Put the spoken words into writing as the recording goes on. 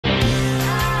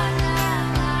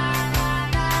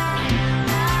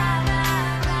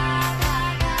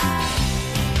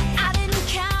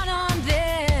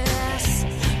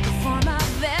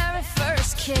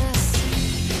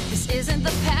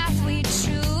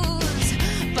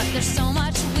There's so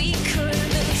much we could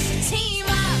lose. Team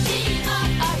up,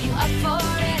 are you up for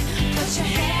it? Put your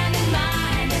hand in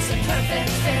mine, it's a perfect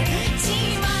fit.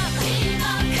 Team up,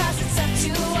 cause it's up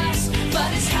to us, but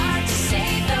it's hard to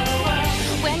save the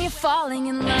world when you're falling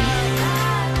in love.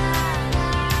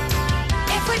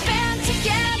 If we band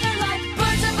together like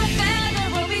birds of a feather,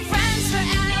 we'll be friends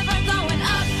forever, going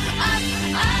up, up,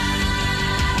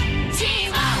 up.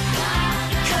 Team up,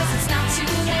 cause it's not too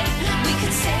late. We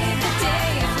could save the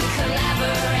day if we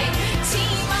collaborate.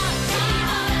 Team up,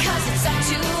 cause it's up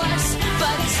to us,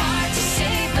 but it's hard to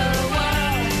save the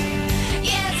world.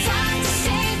 Yeah, it's hard to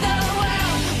save the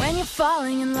world when you're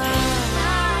falling in love.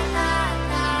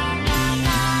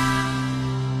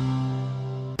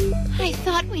 I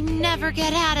thought we'd never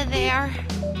get out of there.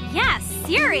 Yeah,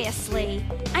 seriously.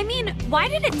 I mean, why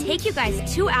did it take you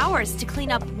guys 2 hours to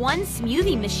clean up one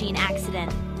smoothie machine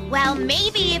accident? Well,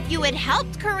 maybe if you had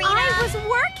helped, Karina. I was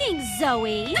working,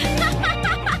 Zoe.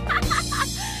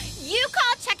 You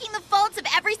call checking the folds of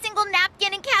every single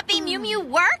napkin in Cafe Mew Mew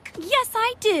work? Yes,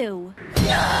 I do.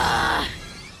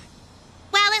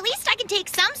 Well, at least I can take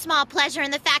some small pleasure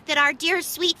in the fact that our dear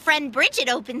sweet friend Bridget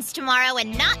opens tomorrow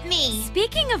and not me.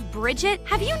 Speaking of Bridget,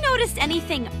 have you noticed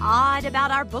anything odd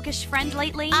about our bookish friend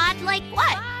lately? Odd like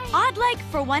what? Odd like,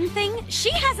 for one thing,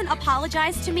 she hasn't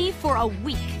apologized to me for a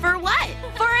week. For what?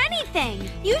 For anything.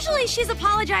 Usually she's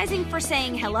apologizing for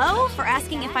saying hello, for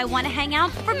asking if I want to hang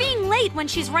out, for being late when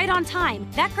she's right on time.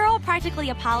 That girl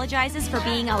practically apologizes for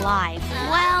being alive.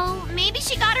 Well, maybe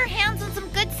she got her hands on some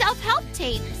good self-help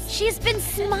tapes. She's been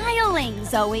smiling,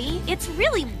 Zoe. It's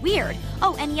really weird.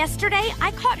 Oh, and yesterday,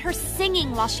 I caught her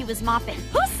singing while she was mopping.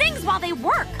 Who sings while they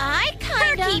work? I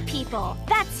kinda... Perky people.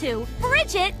 That's who.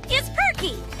 Bridget is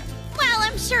perky. Well,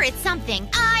 I'm sure it's something.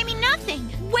 I mean nothing.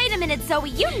 Wait a minute, Zoe.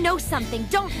 You know something,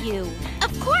 don't you?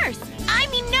 Of course. I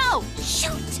mean no.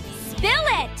 Shoot. Spill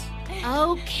it.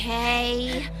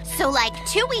 Okay. So like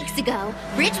 2 weeks ago,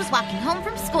 Bridge was walking home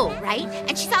from school, right?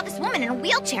 And she saw this woman in a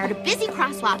wheelchair at a busy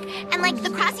crosswalk. And like the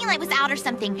crossing light was out or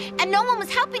something. And no one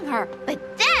was helping her.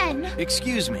 But then...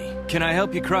 Excuse me. Can I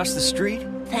help you cross the street?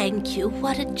 Thank you.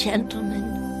 What a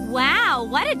gentleman. Wow,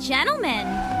 what a gentleman.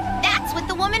 That's what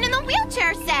the woman in the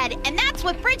wheelchair said. And that's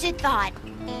what Bridget thought.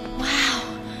 Wow.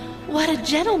 What a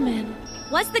gentleman.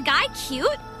 Was the guy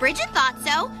cute? Bridget thought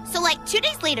so. So like 2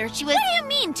 days later, she was... What do you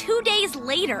mean 2 days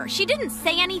later? She didn't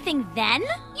say anything then?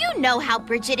 You know how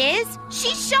Bridget is.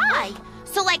 She's shy.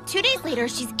 So like 2 days later,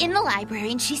 she's in the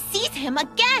library and she sees him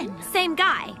again. Same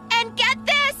guy. And get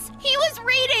this, he was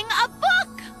reading a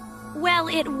book. Well,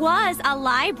 it was a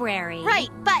library. Right,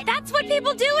 but... That's what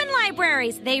people do in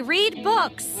libraries. They read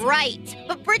books. Right,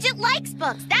 but Bridget likes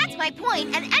books. That's my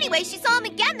point. And anyway, she saw him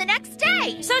again the next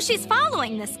day. So she's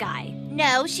following this guy.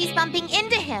 No, she's bumping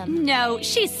into him. No,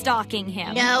 she's stalking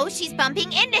him. No, she's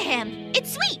bumping into him.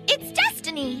 It's sweet. It's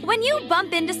destiny. When you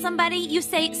bump into somebody, you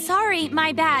say, sorry,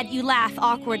 my bad, you laugh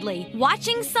awkwardly.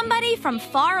 Watching somebody from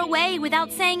far away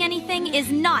without saying anything is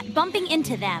not bumping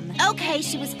into them. Okay,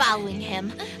 she was following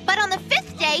him. But on the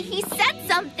 5th day, he said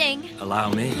something.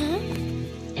 Allow me.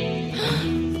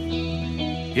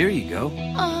 Here you go.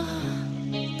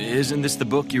 Isn't this the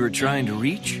book you were trying to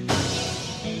reach?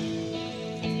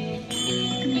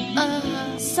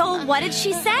 So what did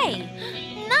she say?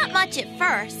 Not much at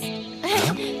first.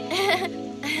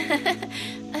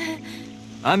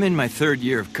 I'm in my 3rd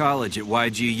year of college at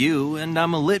YGU, and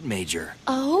I'm a lit major.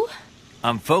 Oh?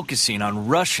 I'm focusing on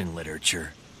Russian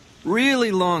literature.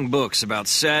 Really long books about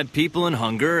sad people and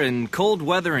hunger and cold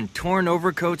weather and torn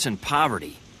overcoats and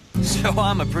poverty. So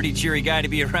I'm a pretty cheery guy to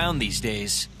be around these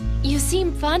days. You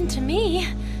seem fun to me.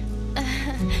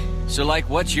 So like,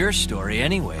 what's your story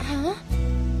anyway? Huh?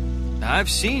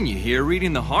 I've seen you here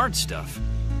reading the hard stuff.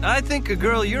 I think a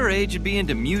girl your age would be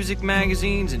into music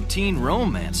magazines and teen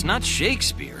romance, not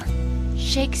Shakespeare.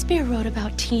 Shakespeare wrote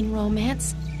about teen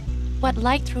romance. What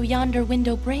light through yonder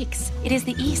window breaks? It is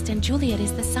the east and Juliet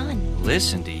is the sun.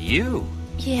 Listen to you.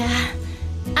 Yeah,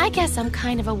 I guess I'm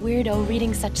kind of a weirdo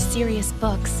reading such serious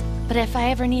books. But if I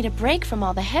ever need a break from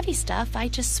all the heavy stuff, I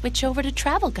just switch over to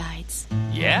travel guides.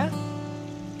 Yeah?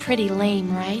 Pretty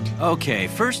lame, right? Okay,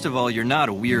 first of all, you're not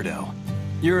a weirdo.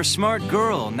 You're a smart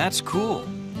girl, and that's cool.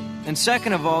 And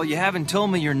second of all, you haven't told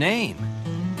me your name.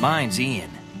 Mine's Ian.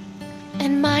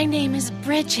 And my name is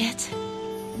Bridget.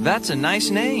 That's a nice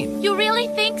name. You really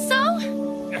think so?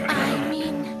 I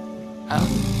mean...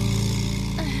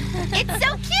 It's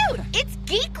so cute. It's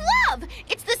geek love.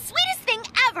 It's the sweetest thing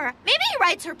ever. Maybe he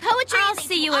writes her poetry. I'll and they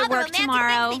see do you all at the work romantic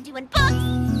tomorrow. things they do in books.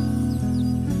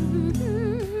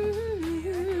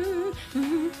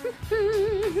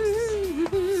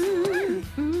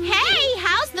 Hey,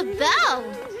 how's the bow?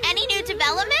 Any new developments?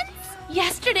 developments?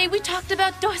 Yesterday we talked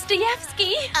about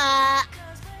Dostoevsky. I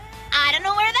don't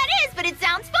know where that is, but it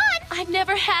sounds fun. I've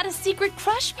never had a secret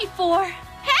crush before.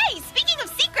 Hey, speaking of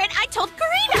secret, I told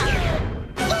Karina.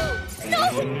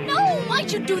 No,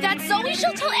 why'd you do that, Zoe?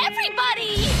 She'll tell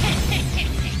everybody.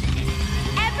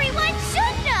 Everyone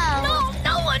should know.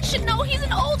 No one should know. He's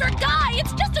an older guy.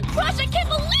 It's just a crush. I can't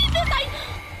believe this.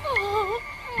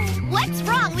 What's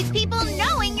wrong with people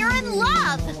knowing you're in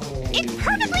love? It's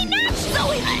perfectly natural.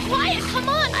 Zoe, be quiet. Come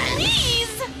on,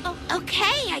 please.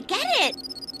 Okay, I get it.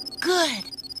 Good.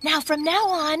 Now from now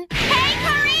on. Hey,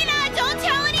 Karina, don't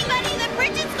tell anybody that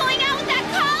Bridget's going out with that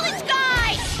college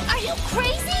guy. Are you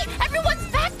crazy? Everyone's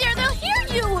back there. They'll hear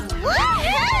you.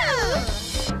 Woohoo!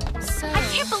 So, I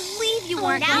can't believe you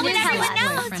weren't Now going that to tell everyone us.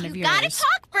 knows, boyfriend of you gotta yours.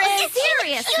 talk, Bridget.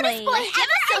 Seriously. Cutest boy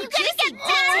ever. Are you gonna get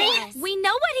married? We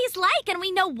know what he's like and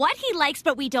we know what he likes,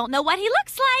 but we don't know what he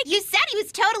looks like. You said he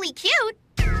was totally cute.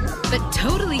 But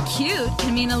totally cute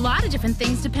can mean a lot of different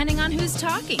things depending on who's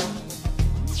talking.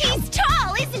 He's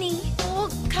tall, isn't he? Well,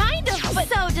 kind of. But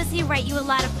so, does he write you a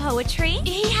lot of poetry?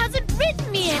 He hasn't written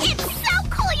me any. It's so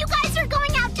cool you guys are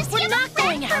going out. Does he We're have a not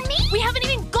friend going for out. me? We haven't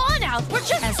even gone out. We're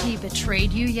just. Has he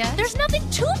betrayed you yet? There's nothing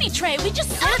to betray. We just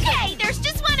said Okay, there's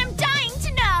just one I'm dying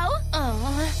to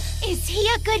know. Is he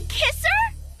a good kisser?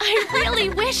 I really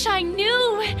wish I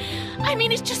knew. I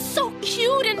mean, he's just so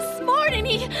cute and smart, and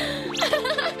he.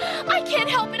 I can't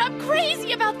help it. I'm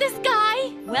crazy about this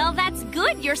guy. Well, that's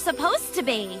good. You're supposed to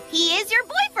be. He is your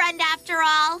boyfriend after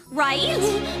all. Right?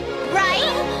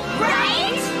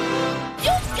 Right?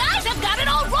 You guys have got it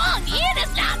all wrong. Ian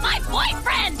is not my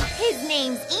boyfriend. His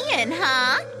name's Ian,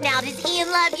 huh? Now does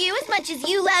Ian love you as much as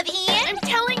you love Ian? I'm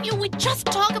telling you, we just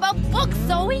talk about books,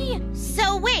 Zoe.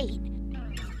 So wait.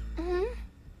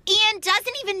 Ian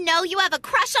doesn't even know you have a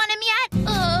crush on him yet?